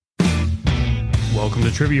Welcome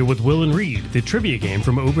to Trivia with Will and Reed, the trivia game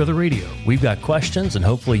from O Brother Radio. We've got questions, and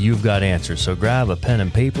hopefully you've got answers, so grab a pen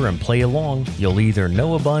and paper and play along. You'll either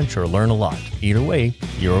know a bunch or learn a lot. Either way,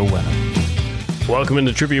 you're a winner. Welcome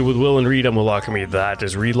into Trivia with Will and Reed. I'm Will Lochamy. That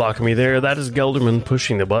is Reed Lochamy there. That is Gelderman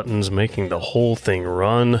pushing the buttons, making the whole thing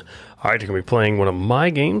run. All right, you're going to be playing one of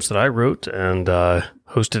my games that I wrote and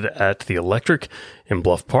hosted at the Electric in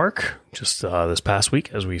Bluff Park just this past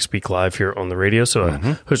week as we speak live here on the radio. So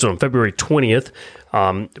hosted on February 20th.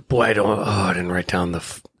 I didn't write down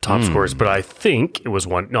the top scores, but I think it was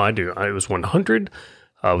one. No, I do. It was 100.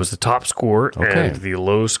 Was the top score, and the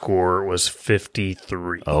low score was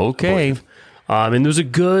 53. Okay. And there's a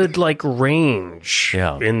good range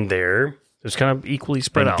in there. It's kind of equally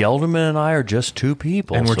spread out. Gelderman and I are just two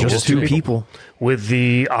people. And we're just two people. With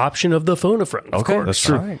the option of the phone a friend, of course. That's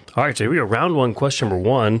true. Right. All right, so here we go. Round one, question number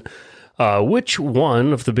one. Which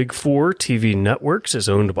one of the big four TV networks is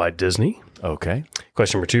owned by Disney? Okay.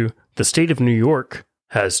 Question number two. The state of New York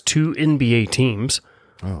has two NBA teams.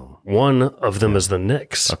 Oh. One of them is the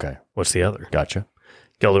Knicks. Okay. What's the other? Gotcha.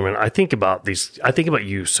 Gelderman, I think about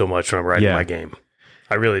you so much when I'm writing my game.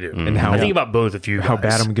 I really do. And I think about both of you guys. How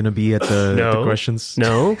bad I'm going to be at the questions?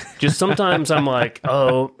 No, just sometimes I'm like,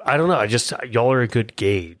 oh, I don't know. Y'all are a good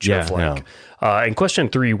gauge. And question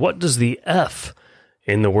three, what does the F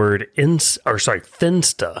in the word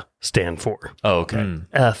Finsta stand for? Oh, okay.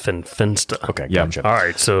 F and Finsta. Okay, gotcha. All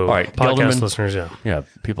right, so podcast Gelderman, listeners, yeah,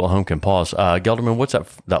 people at home can pause. Gelderman, what's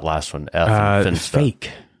that last one? F and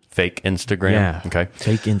Finsta. Fake Instagram? Yeah. Okay.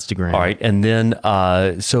 Fake Instagram. All right. And then,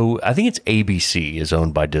 so I think it's ABC is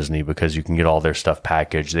owned by Disney because you can get all their stuff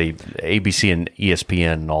packaged. ABC and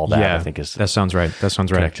ESPN and all that, Yeah, I think is that sounds right.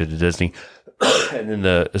 Connected to Disney. And then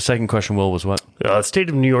the second question, Will, was what? The state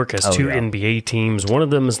of New York has two NBA teams. One of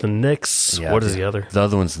them is the Knicks. Yeah, what is the other? The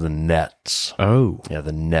other one's the Nets. Oh. Yeah,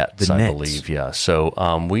 the Nets, I believe. Yeah.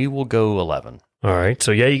 So we will go 11. All right.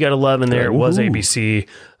 So, you got 11 there. It was ABC,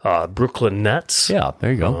 Brooklyn Nets. Yeah,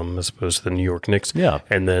 there you go. As opposed to the New York Knicks. Yeah.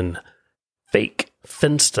 And then fake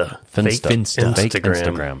Finsta. Fake Instagram. Fake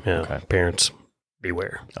Instagram. Yeah. Okay. Parents,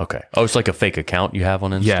 beware. Okay. Oh, it's like a fake account you have on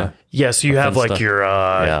Insta? Yeah. Yeah, so you have Finsta. your,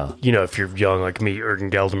 if you're young like me,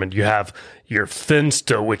 Ergen Gelderman, you have your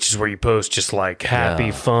Finsta, which is where you post just happy,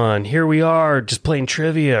 fun. Here we are, just playing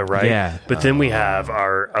trivia, right? Yeah. But then we have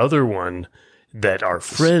our other one that our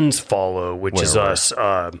friends follow, which is us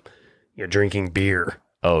drinking beer.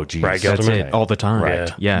 Oh, geez. Right, That's Gelderman? it all the time. Right.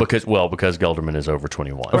 Yeah. Because Gelderman is over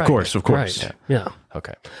 21. Of course. Right. Yeah.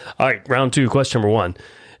 Okay. All right, round two, question number one.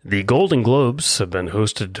 The Golden Globes have been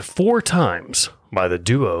hosted 4 times by the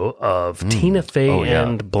duo of Tina Fey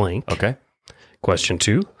and blank. Okay. Question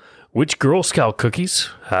two. Which Girl Scout cookies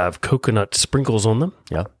have coconut sprinkles on them?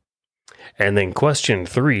 Yeah. And then question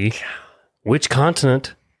three. Which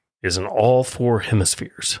continent is in all 4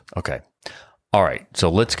 hemispheres? Okay. All right.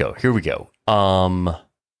 So let's go. Here we go.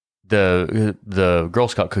 The Girl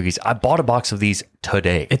Scout cookies. I bought a box of these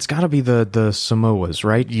today. It's got to be the Samoas,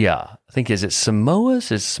 right? Yeah. I think, is it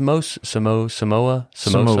Samoas? Is Samoa? Samoa.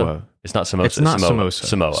 It's not Samosa. It's not Samosa.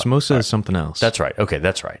 Samoa. Samosa is something else. That's right. Okay,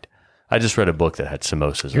 that's right. I just read a book that had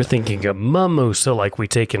samosas. You're thinking of mimosa like we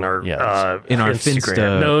take in our in our Instagram.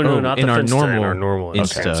 Finsta. No, not in the our Finsta, normal in our normal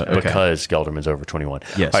Insta. Instagram. Because Gelderman's over 21.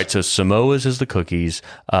 Yes. All right, so Samoa's is the cookies.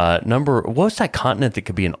 What's that continent that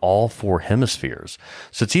could be in all 4 hemispheres?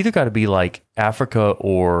 So it's either got to be Africa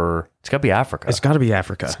or it's got to be Africa. It's got to be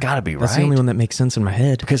Africa. It's got to be, right? That's the only one that makes sense in my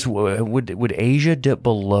head. Because would Asia dip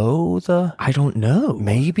below the... I don't know.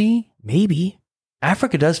 Maybe.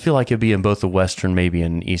 Africa does feel like it'd be in both the Western, maybe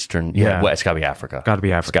in Eastern. Yeah. Well, it's got to be Africa. Got to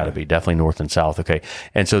be Africa. It's got to be. Definitely North and South. Okay.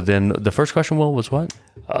 And so then the first question, Will, was what?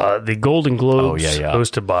 The Golden Globes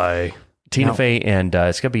hosted by Tina Fey, and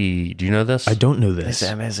it's got to be, do you know this? I don't know this.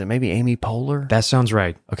 Is it maybe Amy Poehler? That sounds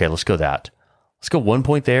right. Okay, let's go that. Let's go 1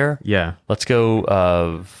 point there. Yeah. Let's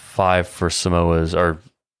go 5 for Samoa's, or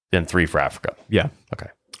then 3 for Africa. Yeah.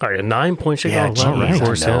 Okay. All right, 9 points. Yeah, Right. Of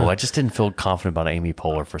course. I just didn't feel confident about Amy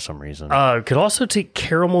Poehler for some reason. Could also take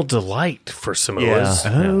Caramel Delight for Samoa's.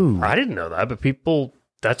 Yeah. Oh. I didn't know that, but people,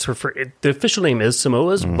 the official name is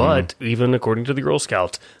Samoa's, but even according to the Girl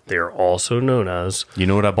Scouts, they are also known as... You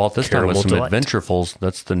know what I bought this time was Caramel some Delight. Adventurefuls.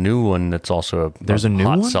 That's the new one. That's also There's a new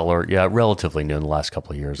hot one? seller. Yeah, relatively new in the last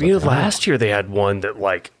couple of years. Last year they had one that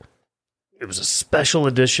it was a special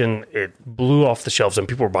edition. It blew off the shelves, and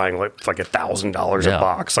people were buying $1,000 a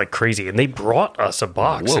box, like crazy. And they brought us a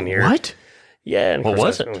box in here. What? Yeah. And What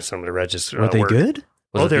was it? Some of the register. Were they good?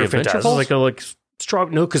 Was it they the were fantastic. Adventurefuls? It was strong.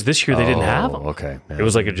 No, because this year they didn't have them. Okay. Yeah. It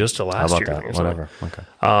was just a last How year about thing. that? or Whatever. Okay.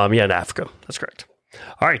 something. In Africa. That's correct.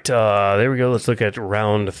 All right. There we go. Let's look at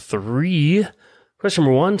round 3. Question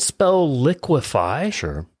number 1, spell liquefy.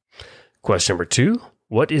 Sure. Question number 2,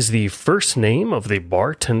 what is the first name of the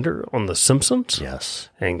bartender on The Simpsons? Yes.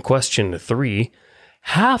 And question 3,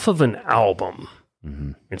 half of an album,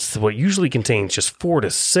 it's what usually contains just 4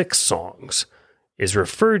 to 6 songs, is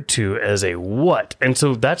referred to as a what? And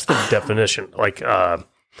so that's the definition. Like,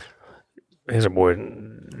 here's our boy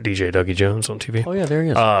DJ Dougie Jones on TV. Oh, yeah, there he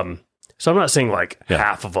is. So I'm not saying like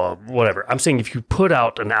half of a whatever. I'm saying if you put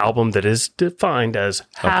out an album that is defined as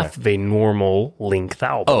half of a normal length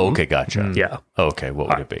album. Oh, okay, gotcha. Yeah. Okay, what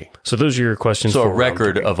would it be? So those are your questions. So for a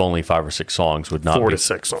record round 3. of only 5 or 6 songs would not 4 be to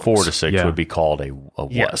 6 songs. 4 to 6 Yeah. would be called a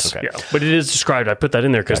what? Yes. Okay. Yeah. But it is described. I put that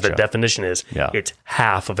in there because the Gotcha. definition is it's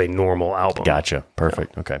half of a normal album. Gotcha.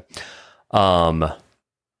 Perfect. Okay.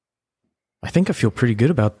 I think I feel pretty good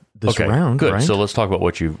about this Okay. round, Good. right? So let's talk about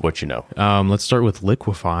what you know. Let's start with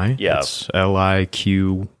liquefy. Yeah. It's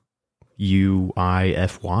Liquuify.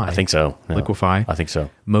 I think so. Yeah. Liquefy. I think so.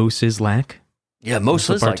 Mo Sizlak. Yeah, most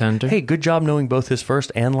the of like, bartender. hey, good job knowing both his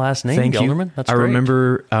first and last name, Thank Gelderman. you. That's I great.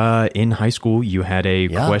 remember in high school you had a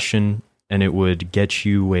Yeah. question and it would get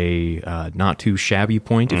you a not too shabby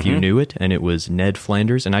point if you knew it, and it was Ned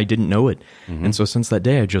Flanders, and I didn't know it. And so since that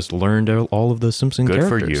day, I just learned all of the Simpson Good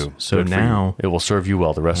characters. for you. So Good for now you. It will serve you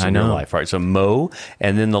well the rest I of your know. life. Right. So Mo,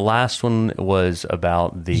 and then the last one was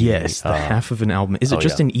about the the half of an album. Is it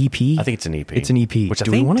just an EP? I think it's an EP. It's an EP. Which Do I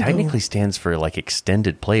we think wanna go- technically stands for like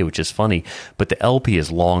extended play, which is funny. But the LP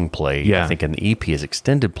is long play, Yeah. I think, and the EP is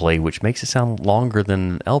extended play, which makes it sound longer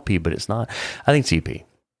than LP, but it's not. I think it's EP.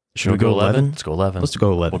 Should we go 11? Let's go 11. Let's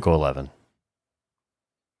go 11. We'll go 11.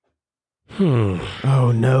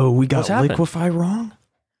 Oh no, we got What's happened? liquefy wrong?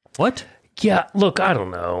 What? Yeah. Look, I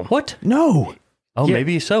don't know. What? No. Oh, Yeah.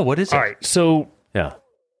 maybe so. What is it? All right. So Yeah.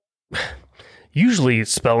 usually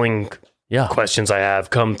spelling Yeah. questions I have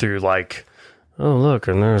come through like, oh, look,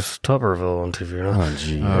 and there's Tupperville on TV. Oh,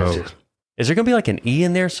 gee. Oh. Is there going to be like an E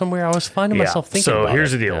in there somewhere? I was finding myself thinking so about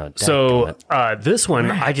here's it. the deal. Yeah, So dadgummit. this one,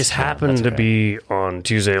 I just happened that's to okay. be on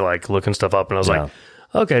Tuesday, like looking stuff up, and I was like,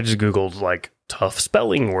 okay, I just Googled like tough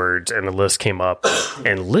spelling words, and the list came up,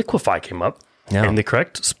 and liquefy came up. Yeah. And the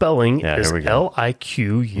correct spelling Yeah, is here we go.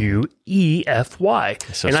 Liquefy.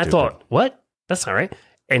 So and I stupid. thought, what? That's not right.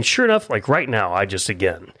 And sure enough, like right now, I just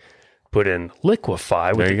again put in liquefy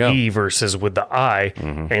with There you the go. E versus with the I,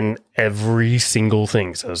 and every single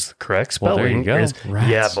thing says the correct Well, spelling. there you go. Is, Rats.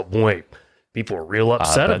 yeah, but boy, people were real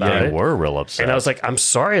upset But about they it. were real upset. And I was like, I'm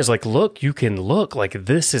sorry. I was like, look, you can look like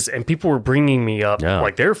this is, and people were bringing me up Yeah.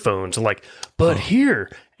 like their phones and like, but here.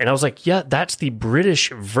 And I was like, yeah, that's the British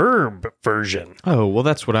verb version. Oh, well,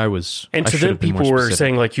 that's what I was. And I so should then have been more people were specific.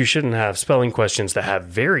 saying like, you shouldn't have spelling questions that have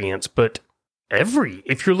variants, but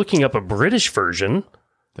if you're looking up a British version,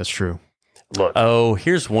 That's true. look, oh,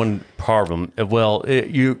 here's one problem. Well,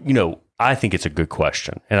 you know, I think it's a good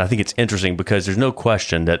question, and I think it's interesting because there's no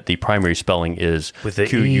question that the primary spelling is with the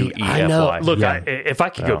Queefy. I know. Look, Yeah. if I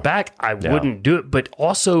could go back, I wouldn't do it. But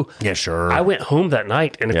also, Yeah, sure. I went home that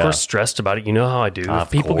night and, of Yeah. course, stressed about it. You know how I do. Of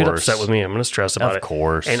If people get course. upset with me, I'm going to stress about it. Of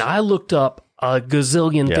course. And I looked up a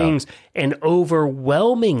gazillion Yeah. things, and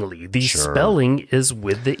overwhelmingly, the spelling is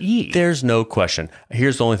with the E. There's no question.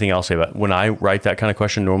 Here's the only thing I'll say about it. When I write that kind of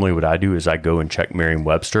question, normally what I do is I go and check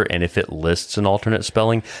Merriam-Webster, and if it lists an alternate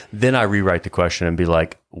spelling, then I rewrite the question and be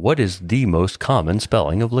like, what is the most common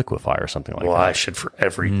spelling of liquefy or something like Well, that? I should for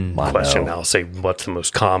every I question know. I'll say what's the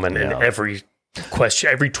most common, and Yeah. every question,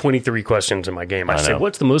 every 23 questions in my game, I say know.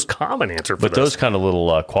 what's the most common answer for But this. those kind of little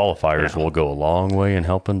qualifiers will go a long way in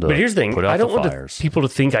helping to But here's the thing: put out I don't the want fires. people to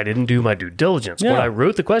think I didn't do my due diligence. When Yeah. I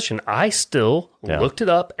wrote the question, I still looked it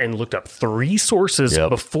up and looked up 3 sources Yep.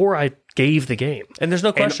 before I gave the game. And there's no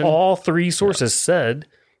And question. all 3 sources said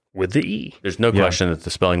with the E. There's no question that the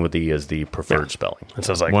spelling with the E is the preferred spelling. And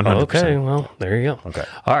so I was like, 100%. okay, well, there you go. Okay.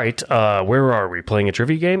 All right. Where are we? Playing a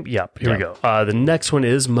trivia game? Yep. Here we go. The next one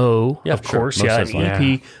is Mo, Yeah, of sure. course. Mo Yeah, says an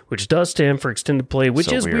EP, which does stand for extended play, which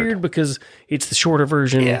So is weird. weird because it's the shorter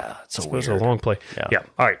version. Yeah, it's so It's weird. a long play. Yeah.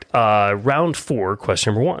 All right. Round 4,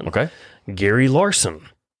 question number 1. Okay. Gary Larson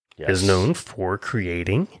Yes. is known for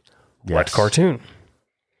creating what Yes. cartoon?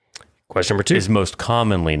 Question number 2. Is most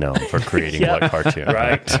commonly known for creating Yeah. what cartoon?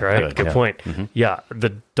 Right. Good yeah. point. Yeah.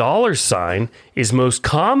 The $ is most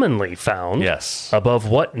commonly found Yes. above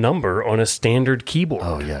what number on a standard keyboard?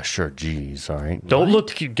 Oh, yeah, sure. Geez. All right. Don't look,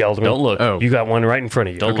 Gelderman. Don't look. Oh. You got one right in front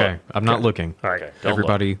of you. Don't Okay, look. I'm not looking. All right. Don't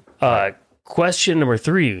Everybody, Question number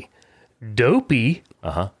 3. Dopey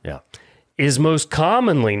Yeah. is most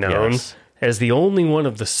commonly known Yes. as the only one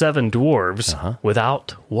of the 7 dwarves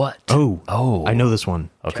without what? Oh, I know this one.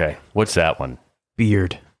 Okay. What's that one?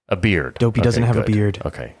 Beard. A beard. Dopey doesn't have a good. beard.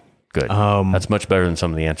 Okay. Good. That's much better than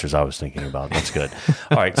some of the answers I was thinking about. That's good.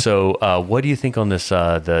 All right. So what do you think on this,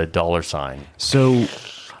 the dollar sign? So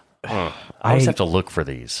I always have to look for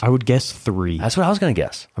these. I would guess 3. That's what I was going to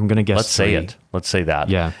guess. I'm going to guess Let's 3. say it. Let's say that.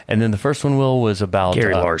 Yeah. And then the first one, Will, was about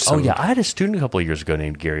Gary Larson. Oh, yeah. I had a student a couple of years ago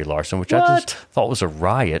named Gary Larson, which I just thought was a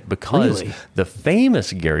riot because Really? the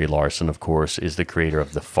famous Gary Larson, of course, is the creator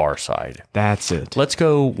of The Far Side. That's it. Let's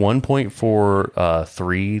go 1 point for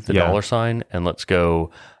 3, the dollar sign, and let's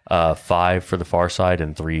go 5 for The Far Side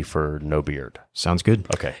and 3 for No Beard. Sounds good.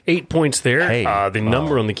 Okay. 8 points there. Hey. The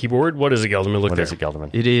number on the keyboard. What is it, Gelderman? Look What there. is it,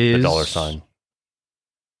 Gelderman? It is The dollar sign.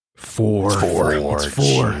 4. It's 4. It's 4.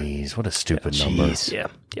 Jeez, what a stupid number. Jeez. Yeah.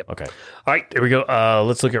 Yep. Okay. All right, there we go.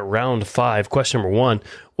 Let's look at round 5. Question number 1.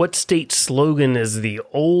 What state slogan is the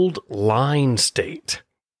Old Line State?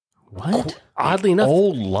 What? Oddly enough,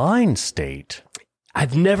 Old Line State.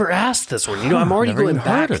 I've never asked this one. You know, I'm already Never going even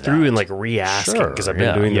back heard of through that. and like re-asking Sure, because I've been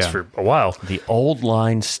yeah, doing this yeah. for a while. The Old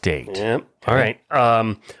Line State. Yep. All right.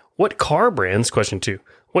 What car brands, question 2,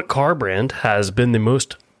 what car brand has been the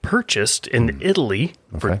most purchased in Italy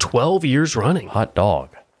for 12 years running? Hot dog.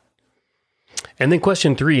 And then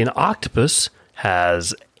question 3, an octopus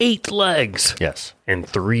has 8 legs Yes. and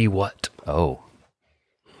 3 what? Oh.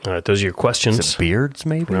 All right, those are your questions. Is it beards,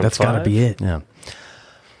 maybe? Round That's got to 5. be it. Yeah.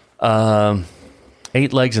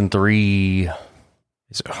 8 legs and 3.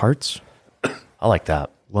 Is it hearts? I like that.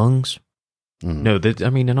 Lungs? No,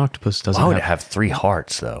 an octopus doesn't Why would have... it have 3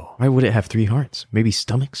 hearts, though? Why would it have 3 hearts? Maybe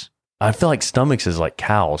stomachs? I feel like stomachs is like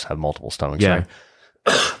cows have multiple stomachs, Yeah.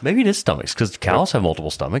 right? Maybe it is stomachs because cows have multiple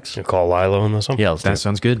stomachs. You call Lyla on this one? Yeah, let's do That it.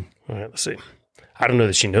 sounds good. All right, let's see. I don't know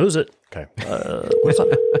that she knows it. Okay.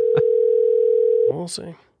 We'll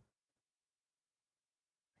see.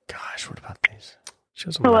 Gosh, what about these? She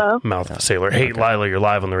has a Hello? mouth of a sailor. Hey, Lyla, you're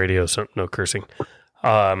live on the radio, so no cursing.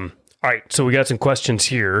 All right, so we got some questions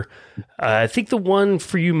here. I think the one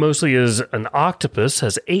for you mostly is an octopus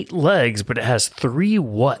has 8 legs, but it has 3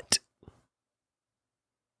 what?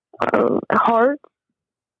 Heart?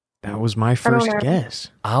 That was my I first don't know. guess.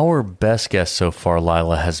 Our best guess so far,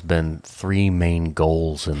 Lyla, has been 3 main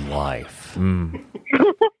goals in life.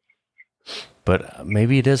 But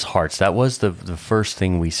maybe it is hearts. That was the first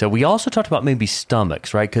thing we said. We also talked about maybe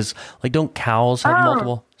stomachs, right? Because like, don't cows have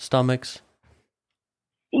multiple stomachs?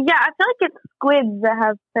 Yeah, I feel like it's squids that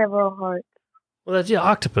have several hearts. Well, that's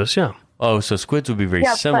octopus, yeah. Oh, so squids would be very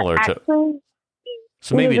Yeah, similar but to. actually,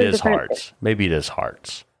 So maybe it these are is different hearts. Maybe it is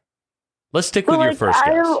hearts. Let's stick but with your like, first I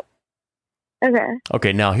guess. don't- Okay.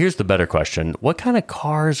 Okay, now here's the better question. What kind of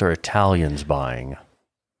cars are Italians buying?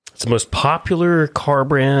 It's the most popular car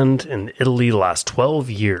brand in Italy the last 12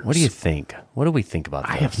 years. What do you think? What do we think about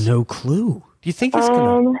this? I have no clue. Do you think it's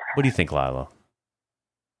gonna? What do you think, Lyla?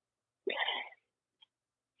 I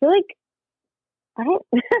feel like I don't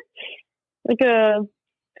like a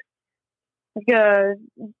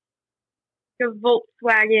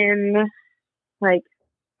Volkswagen like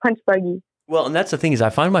punch buggy. Well, and that's the thing is, I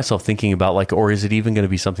find myself thinking about like, or is it even going to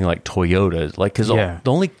be something like Toyota? Like, because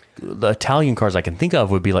the Italian cars I can think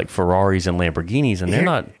of would be like Ferraris and Lamborghinis, and they're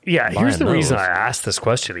not. Yeah, here's the buying reason those. I asked this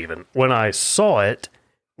question even. When I saw it,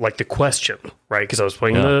 like the question, right? Because I was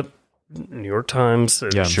playing Yeah. the New York Times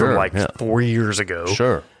from Sure, like yeah. 4 years ago.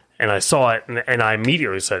 Sure. And I saw it, and I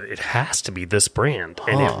immediately said, it has to be this brand.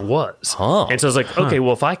 And Huh. it was. Huh. And so I was like, okay,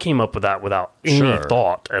 well, if I came up with that without any Sure.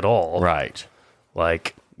 thought at all, Right.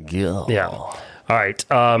 like, Yeah. yeah. All right.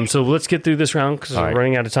 So let's get through this round because All we're right.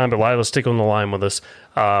 running out of time. But Lyla, stick on the line with us.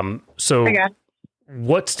 So Okay.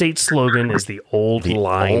 what state slogan is the Old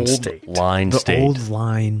Line Old State? Line The State. Old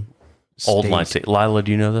Line State. Old Line State. Lila,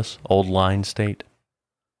 do you know this? Old Line State.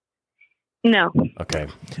 No. Okay.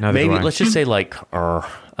 Neither Maybe do I. let's just say like,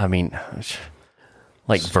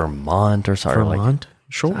 like Vermont or something. Like, Vermont?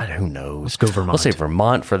 Sure. who knows? Let's go Vermont. Let's say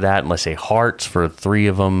Vermont for that, and let's say hearts for 3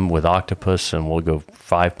 of them with octopus, and we'll go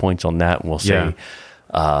 5 points on that. And we'll say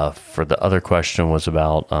for the other question was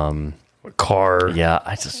about Car. yeah,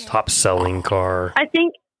 I just Top selling car. I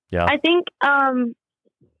think I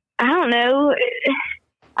don't know.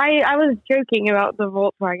 I was joking about the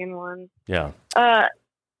Volkswagen one. yeah.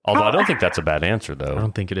 Although I don't think that's a bad answer I though.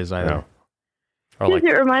 don't think it is either. No. Or Because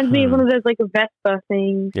like, it reminds me of one of those like Vespa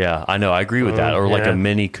things. yeah, I know. I agree with that. Or like yeah. a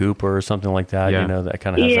Mini Cooper or something like that. Yeah. You know, that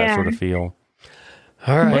kind of has that Yeah. sort of feel.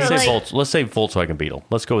 All right. Let's say like- let's say Volkswagen Beetle.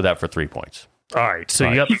 Let's go with that for 3 points. All right. So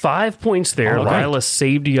All you right. got 5 points there. All right. Lila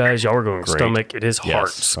saved you guys. Y'all were going Great. stomach. It is Yes.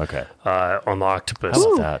 hearts Okay. on the octopus.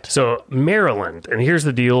 How about that? So Maryland, and here's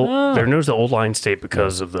the deal. They're known as the Old Line State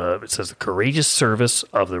because of it says the courageous service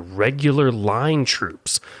of the regular line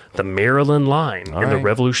troops, the Maryland Line in the right.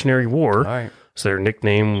 Revolutionary War. All right. So their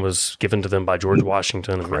nickname was given to them by George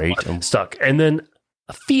Washington. Great. Stuck. And then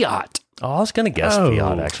a Fiat. Oh, I was going to guess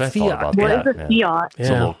Fiat, actually. I Fiat. thought about What that. is a Fiat? It's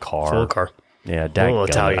a little car. It's a little car. Yeah, little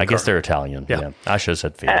Italian I guess car. they're Italian. Yeah. I should have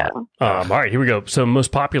said Fiat. All right, here we go. So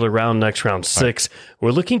most popular round, next round 6.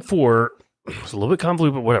 We're looking for, it's a little bit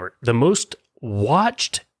convoluted, but whatever, the most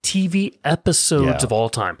watched TV episodes of all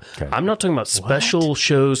time. Okay. I'm not talking about special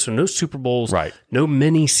shows, so no Super Bowls, Right. no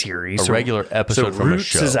mini series. A regular episode so from a Roots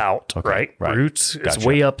show. is out, Okay, right. Roots is Gotcha.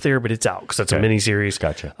 way up there, but it's out because that's a mini series.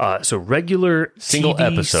 Gotcha. So regular Single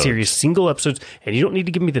TV episodes. series, single episodes, and you don't need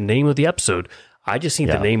to give me the name of the episode. I just need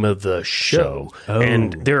the name of the show.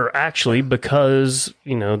 And there are actually, because,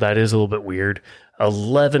 that is a little bit weird,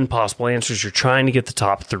 11 possible answers. You're trying to get the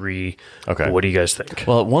top 3. Okay. What do you guys think?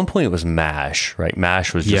 Well, at one point it was MASH, right?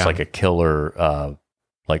 MASH was just like a killer,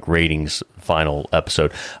 like ratings final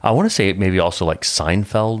episode. I want to say it maybe also like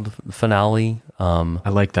Seinfeld finale. I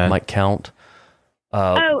like that. Might count.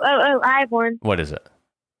 I have one. What is it?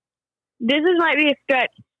 Might be a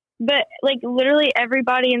stretch, but like literally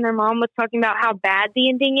everybody and their mom was talking about how bad the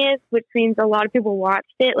ending is, which means a lot of people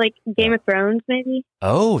watched it, like Game of Thrones, maybe.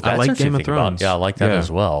 Oh, that's I like interesting Game of to think about. Thrones. Yeah, I like that Yeah.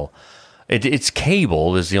 as well. It's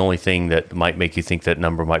cable is the only thing that might make you think that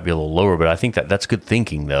number might be a little lower, but I think that's good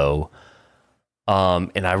thinking though.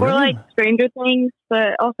 And I Or really like Stranger Things,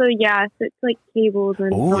 but also it's like cables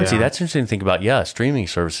and. Oh, see, Yeah. that's interesting to think about. Yeah, streaming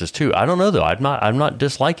services too. I don't know though. I'm not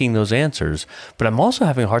disliking those answers, but I'm also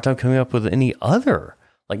having a hard time coming up with any other.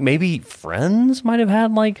 Like maybe Friends might have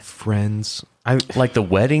had like Friends. like the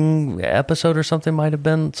wedding episode or something might have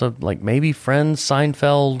been. So like maybe Friends,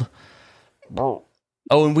 Seinfeld.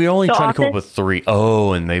 Oh, and we're only The trying to come up Office? with 3.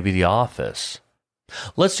 Oh, and maybe The Office.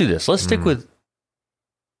 Let's do this. Let's stick with.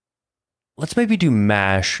 Let's maybe do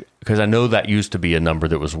MASH because I know that used to be a number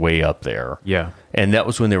that was way up there. Yeah. And that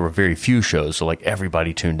was when there were very few shows, so like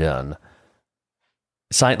everybody tuned in.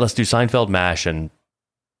 Let's do Seinfeld, MASH, and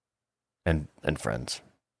Friends.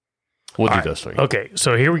 We'll do those 3. Okay,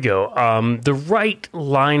 so here we go. The right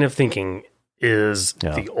line of thinking is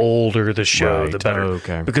the older the show, the better.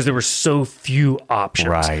 Okay. Because there were so few options.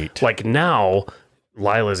 Right. Like now,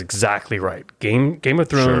 Lyla's exactly right. Game of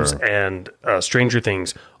Thrones Sure. and Stranger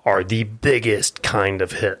Things are the biggest kind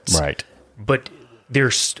of hits. Right. But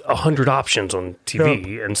there's 100 options on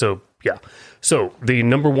TV. And so, So the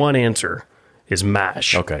number 1 answer is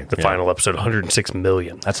MASH. Okay, The final episode, 106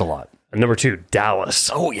 million. That's a lot. And number 2, Dallas.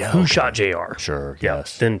 Oh, yeah, Who okay. Shot JR? Sure, Yeah.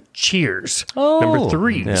 yes. Then Cheers. Oh, Number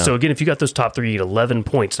 3. yeah. So again, if you got those top 3, you get 11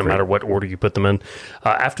 points, no matter what order you put them in.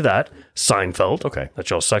 After that, Seinfeld. Okay. That's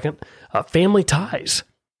y'all's second. Family Ties.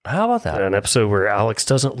 How about that? An episode where Alex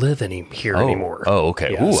doesn't live here anymore. Oh,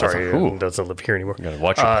 okay. Yeah, Ooh, I sorry, thought- ooh. doesn't live here anymore. Gotta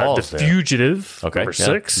watch your pause The there. Fugitive. Okay, Number yeah.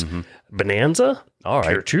 6. Bonanza. All right.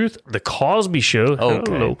 Pure Truth. The Cosby Show.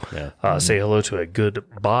 Okay, Hello. yeah. Say hello to a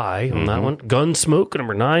goodbye on that one. Gunsmoke.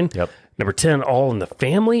 Number 9. Yep. Number 10, All in the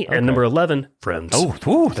Family. And number 11, Friends. Oh,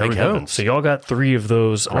 There thank we go. heavens. So y'all got 3 of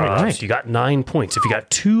those. right. So you got 9 points. If you got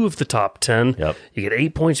 2 of the top 10, Yep. you get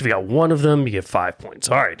 8 points. If you got 1 of them, you get 5 points.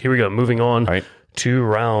 All right, here we go. Moving on All right. to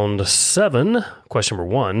round 7. Question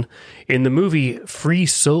number 1. In the movie Free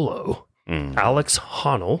Solo, Alex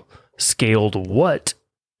Honnold scaled what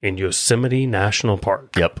in Yosemite National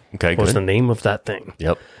Park? Yep. Okay, What was good. the name of that thing?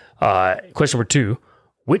 Yep. Question number 2.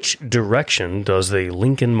 Which direction does the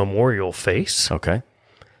Lincoln Memorial face? Okay.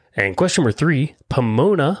 And question number 3,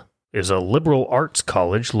 Pomona is a liberal arts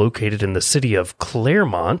college located in the city of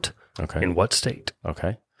Claremont. Okay. In what state?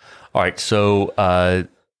 Okay. All right. So,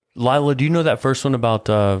 Lyla, do you know that first one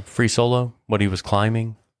about Free Solo? What he was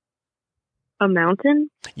climbing? A mountain?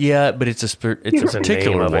 Yeah, but it's a What's the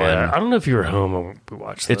particular name of it? one. I don't know if you were home when we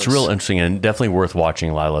watched this. It's real interesting and definitely worth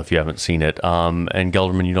watching, Lyla, if you haven't seen it. And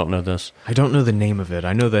Gelderman, you don't know this? I don't know the name of it.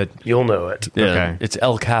 I know that. You'll know it. Yeah, Okay. it's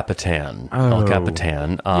El Capitan. Oh. El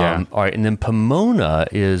Capitan. Yeah. All right, and then Pomona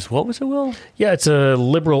is, what was it, Will? Yeah, it's a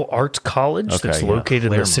liberal arts college Okay, that's yeah. located in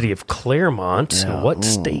the Claremont. city of Claremont. Yeah. What Ooh,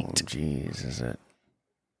 state? Jeez, is it?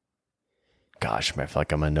 Gosh, I feel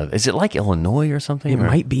like I'm going to know. Is it like Illinois or something? It Or-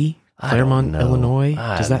 might be I don't Claremont, know. Illinois.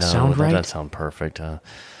 I Does that don't know. sound right? That does sound perfect.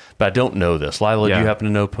 But I don't know this. Lyla, do Yeah. you happen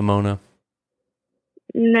to know Pomona?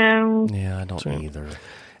 No. Yeah, I don't either.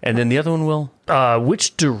 And then the other one, Will?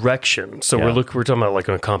 Which direction? So Yeah. we're talking about like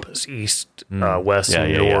on a compass, east, west, Yeah,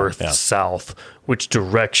 yeah, yeah, north, yeah. south. Which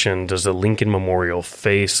direction does the Lincoln Memorial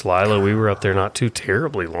face? Lila, we were up there not too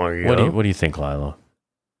terribly long ago. What do you think, Lyla?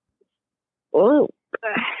 Oh.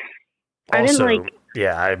 I didn't Also, like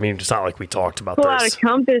yeah, I mean, it's not like we talked about pull out this. a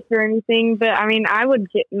compass or anything, but I mean, I would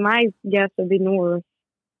get my guess would be north.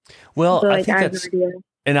 Well, So, I like, think I have that's no idea.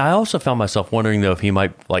 And I also found myself wondering, though, if he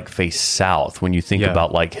might like face south when you think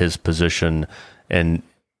about like his position and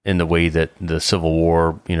in the way that the Civil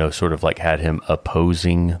War, sort of like had him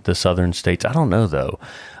opposing the southern states. I don't know, though.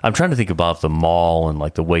 I'm trying to think about the mall and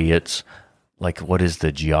like the way it's like, what is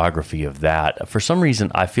the geography of that? For some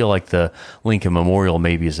reason, I feel like the Lincoln Memorial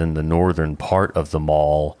maybe is in the northern part of the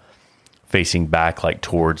mall, facing back like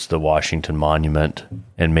towards the Washington Monument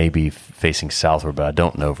and maybe facing southward, but I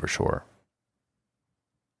don't know for sure.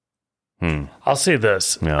 I'll say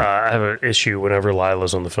this. Yeah. I have an issue whenever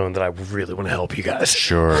Lila's on the phone that I really want to help you guys.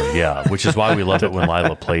 Sure, yeah. Which is why we love it when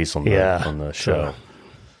Lila plays on the show.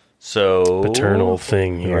 So paternal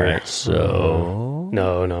thing here. Right, so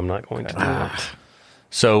no, I'm not going to do that.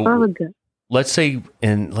 So let's say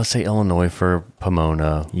Illinois for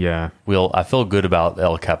Pomona. Yeah. I feel good about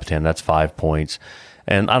El Capitan. That's 5 points.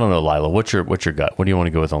 And I don't know, Lyla, what's your gut? What do you want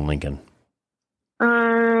to go with on Lincoln?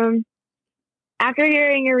 After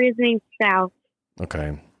hearing your reasoning, South.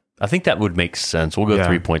 Okay. I think that would make sense. We'll go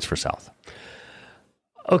 3 points for South.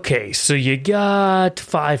 Okay, so you got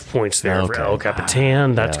 5 points there for El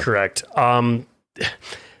Capitan. That's correct. Look,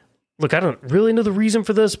 I don't really know the reason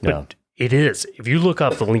for this, but it is. If you look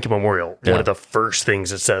up the Lincoln Memorial, one of the first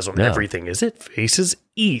things it says on everything is it faces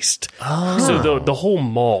east. Oh. So the whole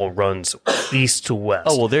mall runs east to west.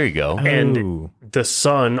 Oh, well, there you go. And the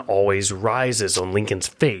sun always rises on Lincoln's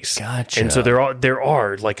face. Gotcha. And so there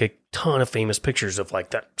are like a ton of famous pictures of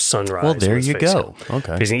like that sunrise. Well, there you go.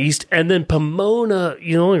 Okay. Facing east. And then Pomona,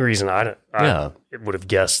 the only reason I would have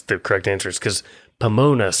guessed the correct answer is because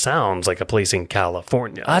Pomona sounds like a place in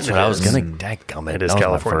California. That's what I was going to... Dadgummit. It is that was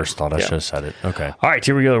California. My first thought. I should have said it. Okay. All right,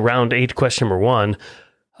 here we go. Round 8, question number 1.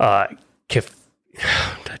 I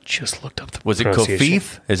just looked up the Was it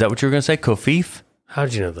Kofif? Is that what you were going to say? Kofif? How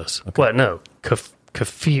did you know this? Okay. What? No.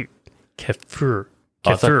 Kefir. Kefir.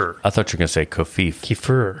 I thought you were going to say Kofif.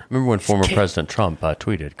 Kefir. Remember when former President Trump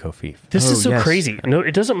tweeted Kofif? This is so crazy. No,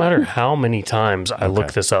 it doesn't matter how many times I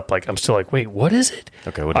look this up. Like I'm still like, wait, what is it?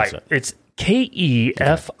 Okay, what is it? It's Kefir,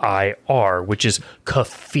 which is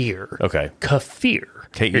kefir. Okay. Kefir.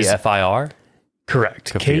 Kefir?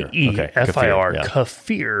 Correct. Kefir.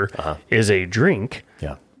 Kefir is a drink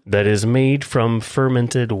that is made from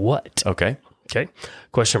fermented what? Okay.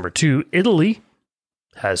 Question number 2. Italy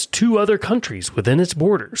has 2 other countries within its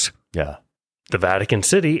borders. Yeah. The Vatican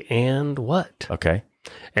City and what? Okay.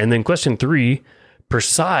 And then question 3.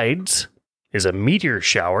 Perseids is a meteor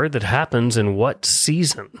shower that happens in what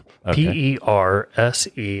season? Okay. Perseids.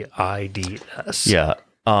 Yeah.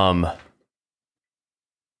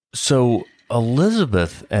 So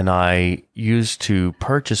Elizabeth and I used to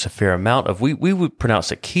purchase a fair amount of, we would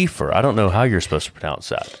pronounce it kefir. I don't know how you're supposed to pronounce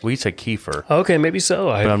that. We say kefir. Okay, maybe so.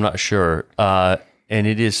 But I'm not sure. And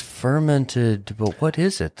it is fermented, but what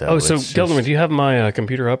is it though? Oh, so Gelderman, do you have my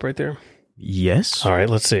computer up right there? Yes. All right,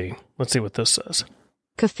 let's see. Let's see what this says.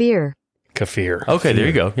 Kefir. Kefir. Okay, there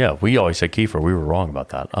you go. Yeah, we always say kefir. We were wrong about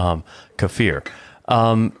that. Kefir.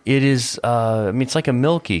 It is, it's like a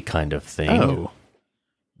milky kind of thing. Oh.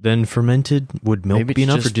 Then fermented, would milk Maybe be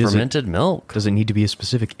enough? Just or does fermented milk. Does it need to be a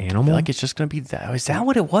specific animal? I feel like it's just going to be that. Is that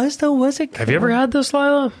what it was, though? Was it? Have you ever had this,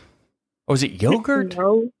 Lyla? Or was it yogurt?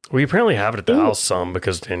 No. We apparently have it at the house some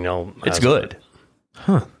because Danielle has It's good.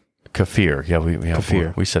 Huh. Kefir. Yeah,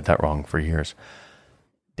 we said that wrong for years.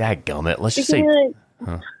 Dadgummit. Let's just say...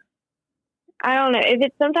 I don't know. If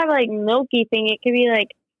it's some type of like milky thing, it could be like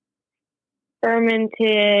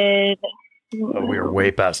fermented. Oh, we were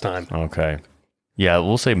way past time. Okay. Yeah,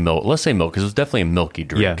 we'll say milk. Let's say milk because it's definitely a milky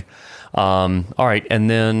drink. Yeah. All right, and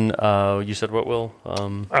then you said what, Will?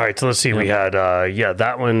 All right, so let's see. We had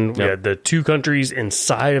that one. We had the 2 countries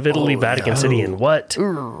inside of Italy, Vatican City, and what?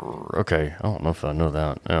 Okay, I don't know if I know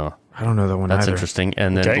that. Yeah, I don't know that one. That's either. interesting.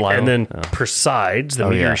 And then Perseids, the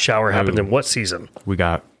meteor shower happened in what season? We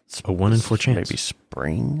got a 1 in 4 chance. Maybe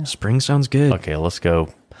spring. Spring sounds good. Okay, let's go.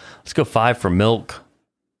 Let's go 5 for milk.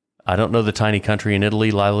 I don't know the tiny country in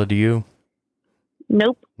Italy. Lyla, do you?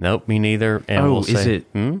 Nope, me neither. And we'll is say,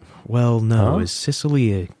 it? Well, no. Is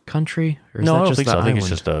Sicily a country? Or is no, that I don't just think the so. I think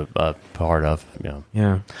island? it's just a part of. Yeah.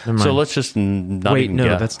 Never mind. So let's just not Wait, even no,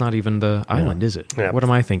 guess. that's not even the island, is it? Yeah. What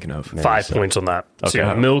am I thinking of? 5 points on that. Okay.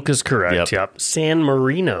 So milk is correct. Yep. San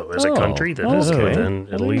Marino is a country that is within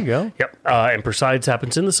Italy. There you go. Yep. And Perseids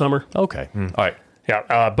happens in the summer. Okay. All right.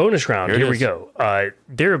 Yeah. Bonus round. Here we is. go.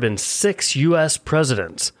 There have been 6 U.S.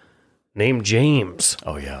 presidents named James.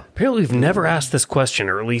 Oh, yeah. Apparently, we've never asked this question,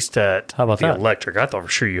 or at least at How about the that? Electric. I thought for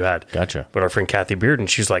sure you had. Gotcha. But our friend Kathy Bearden,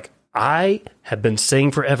 she's like, I have been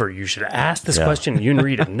saying forever, you should ask this question. You and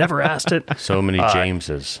Reed have never asked it. So many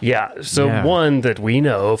Jameses. Yeah. So one that we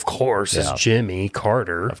know, of course, is Jimmy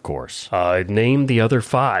Carter. Of course. Name the other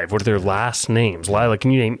 5. What are their last names? Lyla,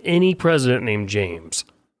 can you name any president named James?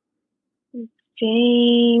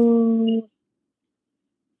 James.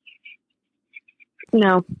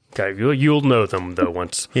 No. Okay, you'll know them, though,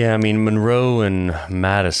 once. Yeah, I mean, Monroe and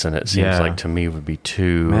Madison, it seems like to me would be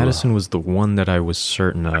 2. Madison was the one that I was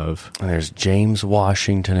certain of. And there's James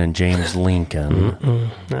Washington and James Lincoln.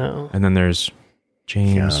 No. And then there's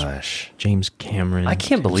James Cameron. I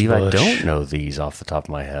can't believe Bush. I don't know these off the top of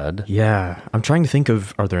my head. Yeah. I'm trying to think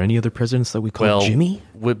of, are there any other presidents that we call Jimmy?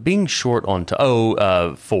 With being short on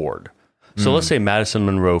Ford. So let's say Madison,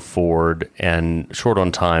 Monroe, Ford, and short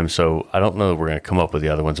on time. So I don't know that we're going to come up with the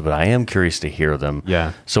other ones, but I am curious to hear them.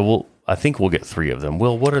 Yeah. So I think we'll get 3 of them.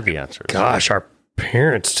 Will, what are the answers? Gosh, our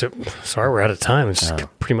parents sorry, we're out of time. Just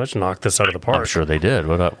pretty much knocked this out of the park. I'm sure they did.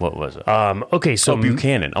 What was it? Okay, so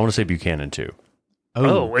Buchanan. I want to say Buchanan too.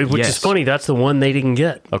 Which is funny. That's the one they didn't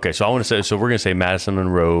get. Okay, so I want to say. So we're going to say Madison,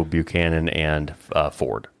 Monroe, Buchanan, and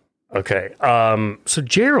Ford. Okay. So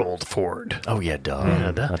Gerald Ford. Oh yeah,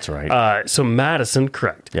 duh. That's right. So Madison,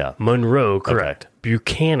 correct. Yeah. Monroe, correct.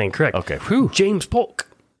 Buchanan, correct. Okay. Whew. James Polk.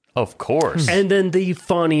 Of course. And then the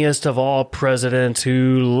funniest of all presidents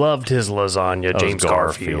who loved his lasagna, James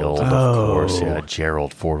Garfield. Of course, yeah.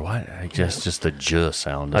 Gerald Ford. Why? I guess just the "j"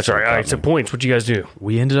 sound. That's right. All right, so points. What'd you guys do?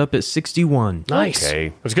 We ended up at 61. Nice. Okay.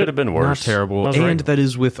 It was good. Could have been worse. Not terrible. That was And right. that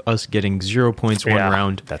is with us getting 0 points one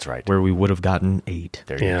round. That's right. Where we would have gotten 8.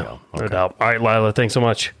 There you go. No doubt. All right, Lyla, thanks so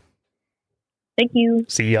much. Thank you.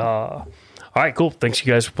 See ya. All right, cool. Thanks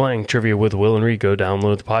you guys for playing Trivia with Will and Reed. Go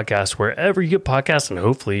download the podcast wherever you get podcasts, and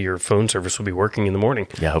hopefully your phone service will be working in the morning.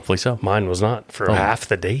 Yeah, hopefully so. Mine was not for half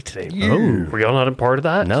the day today. Oh. Were y'all not a part of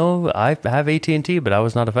that? No, I have AT&T, but I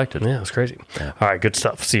was not affected. Yeah, it was crazy. Yeah. All right, good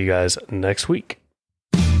stuff. See you guys next week.